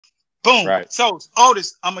Boom. Right. So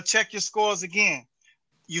Otis, I'm gonna check your scores again.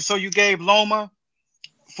 You gave Loma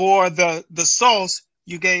for the sauce.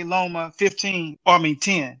 You gave Loma 15. Or I mean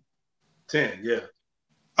 10. 10, yeah.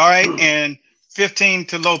 All right, and 15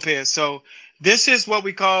 to Lopez. So this is what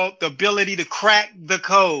we call the ability to crack the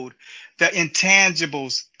code, the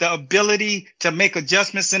intangibles, the ability to make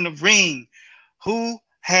adjustments in the ring. Who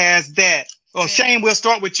has that? Well, Shane, we'll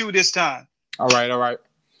start with you this time. All right.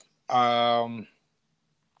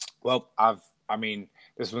 Well,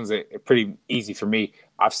 this one's a pretty easy for me.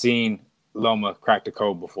 I've seen Loma crack the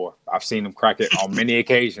code before. I've seen him crack it on many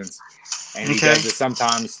occasions, and he does it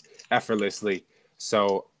sometimes effortlessly.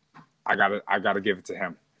 So I gotta give it to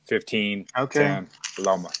him. 15, 10,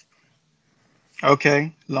 Loma.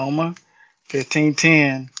 Okay, Loma,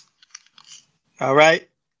 15-10. All right,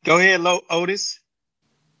 go ahead, Otis.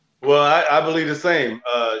 Well, I believe the same.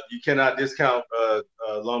 You cannot discount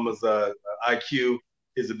Loma's IQ,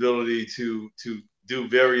 his ability to do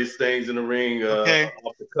various things in the ring off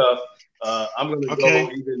the cuff. I'm going to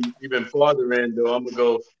go even farther in, though. I'm going to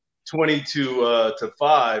go 20 to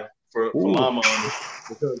 5 for Loma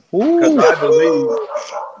because I believe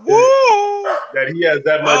that he has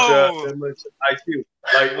that much IQ.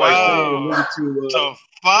 Like Shane alluded to so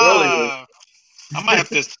 5. earlier. I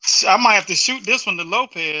might have to shoot this one to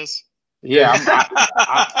Lopez. Yeah,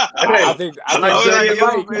 I think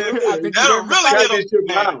championship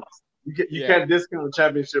rounds. You can't discount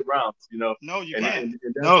championship rounds, you know. No, you can't.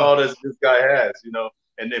 And that's all this guy has, you know.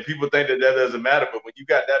 And then people think that doesn't matter, but when you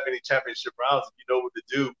got that many championship rounds, you know what to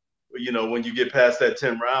do. You know, when you get past that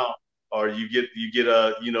 10th round, or you get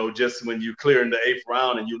just when you clear in the 8th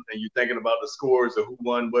round, and you're thinking about the scores of who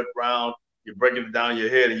won what round, you're breaking it down in your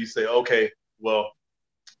head, and you say, okay, well,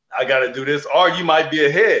 I got to do this, or you might be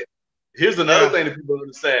ahead. Here's another thing that people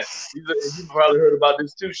understand. You probably heard about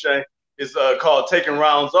this too, Shane. It's called taking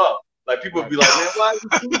rounds off. Like people be like, man, why are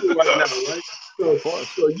you losing right now, right?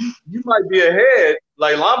 So you might be ahead.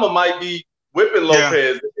 Like Lama might be whipping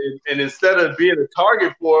Lopez, and instead of being a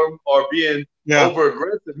target for him or being over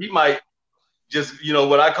aggressive, he might just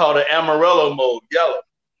what I call the Amarillo mode, yellow.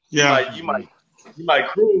 Yeah, you might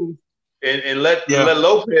cruise and let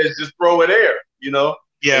Lopez just throw it air, you know.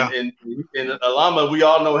 Yeah. And Lama, we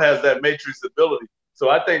all know, has that matrix ability. So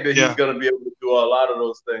I think that he's going to be able to do a lot of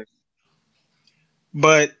those things.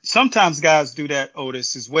 But sometimes guys do that,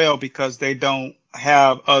 Otis, as well, because they don't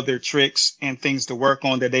have other tricks and things to work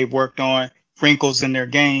on that they've worked on, wrinkles in their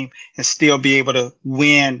game, and still be able to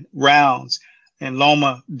win rounds. And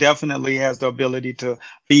Loma definitely has the ability to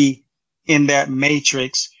be in that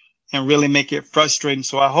matrix and really make it frustrating.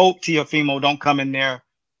 So I hope Teofimo don't come in there.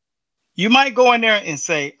 You might go in there and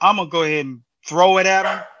say, I'm going to go ahead and throw it at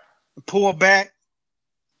him, pull back.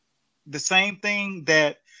 The same thing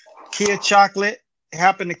that Kid Chocolate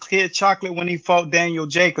happened to Kid Chocolate when he fought Daniel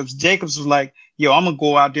Jacobs. Jacobs was like, yo, I'm going to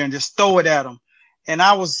go out there and just throw it at him. And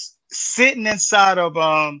I was sitting inside of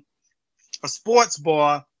a sports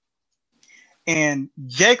bar, and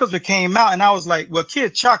Jacobs came out, and I was like, well,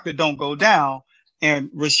 Kid Chocolate don't go down. And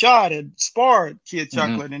Rashad had sparred Kid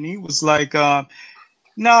Chocolate, and he was like,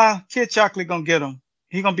 nah, Kid Chocolate gonna get him.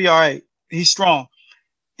 He gonna be all right. He's strong.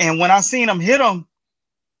 And when I seen him hit him,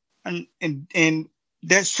 and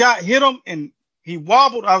that shot hit him, and he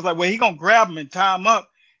wobbled, I was like, well, he gonna grab him and tie him up.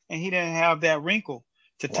 And he didn't have that wrinkle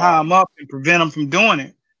to tie him up and prevent him from doing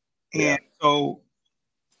it. And so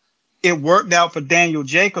it worked out for Daniel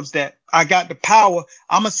Jacobs that I got the power.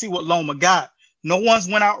 I'm gonna see what Loma got. No one's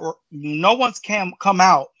come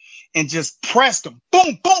out and just pressed him.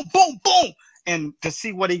 Boom, boom, boom, boom. And to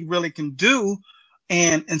see what he really can do.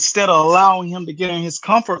 And instead of allowing him to get in his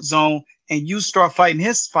comfort zone and you start fighting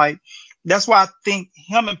his fight, that's why I think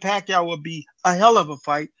him and Pacquiao would be a hell of a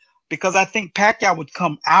fight, because I think Pacquiao would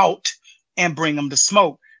come out and bring him to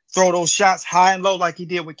smoke, throw those shots high and low like he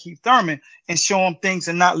did with Keith Thurman, and show him things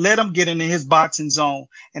and not let him get into his boxing zone.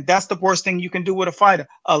 And that's the worst thing you can do with a fighter.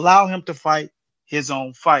 Allow him to fight his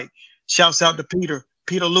own fight. Shouts out to Peter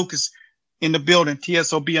Lucas in the building.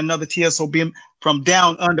 TSOB, another TSOB from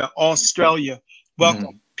down under Australia.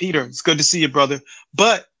 Welcome, Peter. It's good to see you, brother.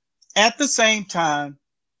 But at the same time,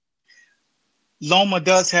 Loma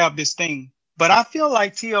does have this thing. But I feel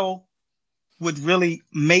like Tio would really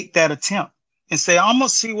make that attempt and say, I'm going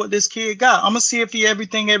to see what this kid got. I'm going to see if he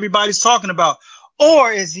everything everybody's talking about.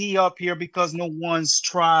 Or is he up here because no one's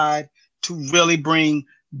tried to really bring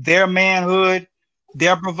their manhood,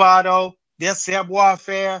 their bravado, their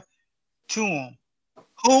savoir-faire to him?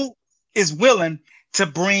 Who is willing to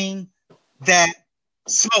bring that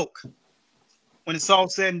smoke? When it's all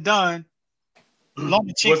said and done,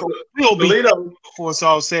 Lomachenko will be before it's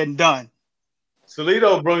all said and done.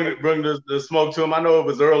 Salido bring the smoke to him. I know it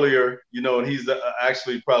was earlier, you know, and he's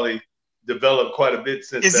actually probably developed quite a bit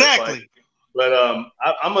since that fight. But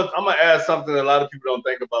I'm gonna add something that a lot of people don't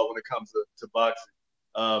think about when it comes to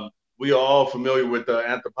boxing. We are all familiar with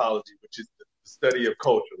anthropology, which is the study of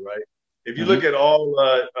culture, right? If you look at all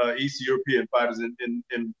East European fighters, and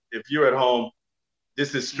if you're at home,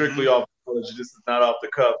 this is strictly off knowledge. This is not off the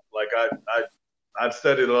cuff. Like I've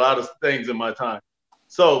studied a lot of things in my time.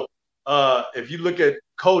 So if you look at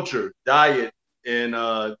culture, diet, and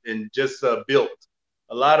just built,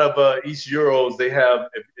 a lot of East Euros, they have,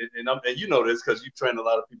 and you know this because you train a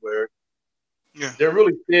lot of people, Eric. Yeah, they're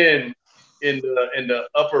really thin in the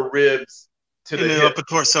upper ribs to the upper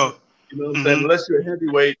torso. You know what I'm saying? Unless you're a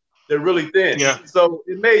heavyweight, they're really thin. Yeah. So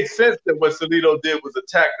it made sense that what Salido did was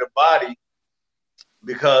attack the body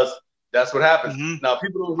because that's what happens. Now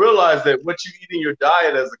people don't realize that what you eat in your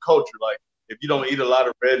diet as a culture, like if you don't eat a lot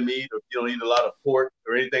of red meat or if you don't eat a lot of pork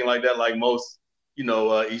or anything like that, like most, you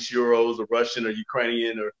know, East Euros or Russian or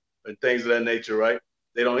Ukrainian or things of that nature, right?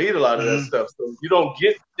 They don't eat a lot of that stuff. So you don't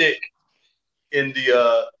get thick in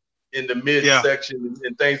the midsection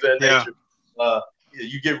and things of that nature.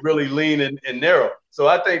 You get really lean and narrow. So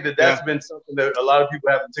I think that's been something that a lot of people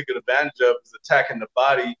haven't taken advantage of, is attacking the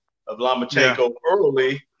body of Lomachenko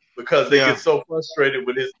early, because they get so frustrated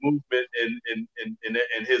with his movement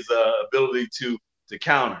and his ability to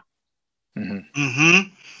counter.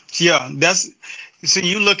 Yeah, so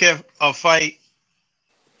you look at a fight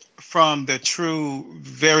from the true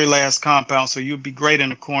very last compound, so you'd be great in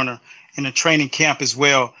the corner in a training camp as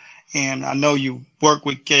well. And I know you work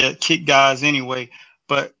with kick guys anyway,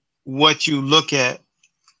 but what you look at,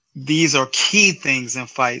 these are key things in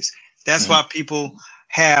fights. That's why people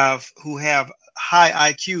who have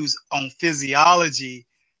high IQs on physiology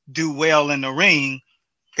do well in the ring.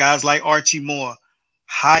 Guys like Archie Moore,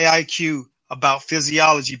 high IQ about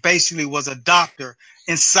physiology, basically was a doctor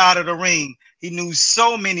inside of the ring. He knew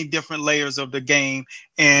so many different layers of the game.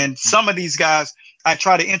 And some of these guys I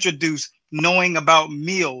try to introduce knowing about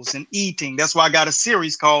meals and eating. That's why I got a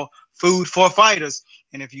series called Food for Fighters.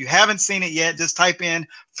 And if you haven't seen it yet, just type in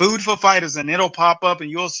Food for Fighters and it'll pop up and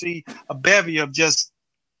you'll see a bevy of just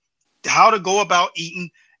how to go about eating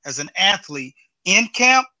as an athlete in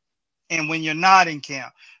camp and when you're not in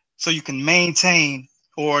camp, so you can maintain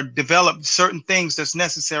or develop certain things that's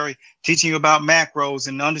necessary, teaching you about macros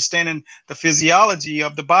and understanding the physiology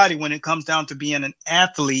of the body when it comes down to being an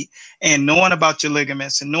athlete, and knowing about your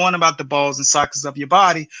ligaments and knowing about the balls and sockets of your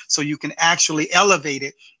body so you can actually elevate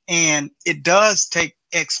it. And it does take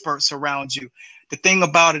experts around you. The thing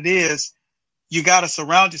about it is you got to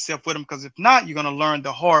surround yourself with them, because if not, you're going to learn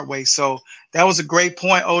the hard way. So that was a great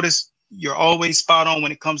point, Otis. You're always spot on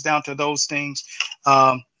when it comes down to those things.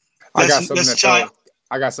 I got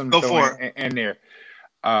something to throw in there.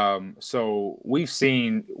 So we've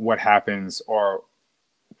seen what happens,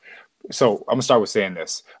 so I'm gonna start with saying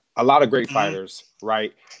this. A lot of great fighters,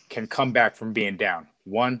 right, can come back from being down.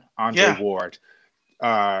 One, Andre Ward.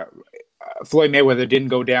 Floyd Mayweather didn't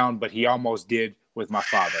go down, but he almost did with my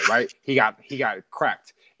father, right? He got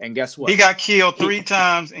cracked. And guess what? He got killed 3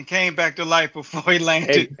 times and came back to life before he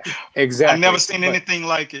landed. Exactly. I've never seen anything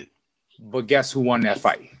like it. But guess who won that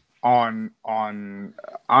fight? On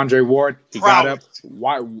Andre Ward, he got up,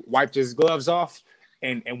 wiped his gloves off,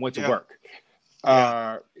 and went to work.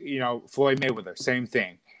 You know, Floyd Mayweather, same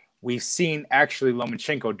thing. We've seen actually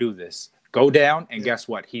Lomachenko do this. Go down, and guess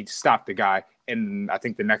what? He stopped the guy in, I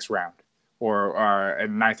think, the next round or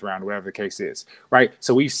in the 9th round, whatever the case is, right?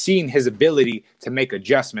 So we've seen his ability to make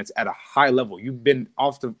adjustments at a high level. You've been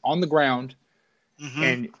on the ground,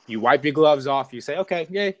 and you wipe your gloves off. You say, okay,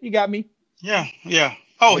 yeah, you got me. Yeah.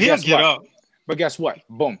 Oh, he'll get up. But guess what?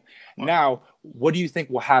 Boom. Now, what do you think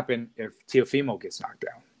will happen if Teofimo gets knocked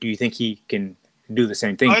down? Do you think he can do the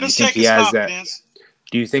same thing? Do you think he has that?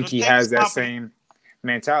 Do you think he has that same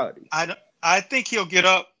mentality? I think he'll get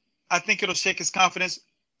up. I think it'll shake his confidence,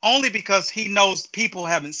 only because he knows people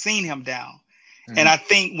haven't seen him down. And I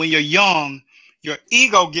think when you're young, your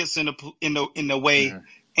ego gets in the way,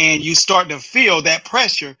 and you start to feel that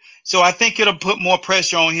pressure. So I think it'll put more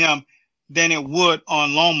pressure on him than it would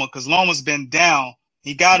on Loma, because Loma's been down.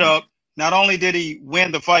 He got up. Not only did he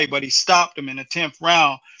win the fight, but he stopped him in the 10th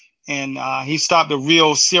round, and he stopped a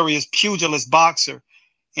real serious pugilist boxer,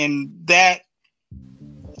 and that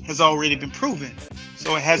has already been proven.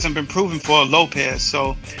 So it hasn't been proven for Lopez.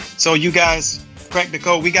 So you guys crack the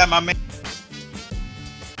code. We got my man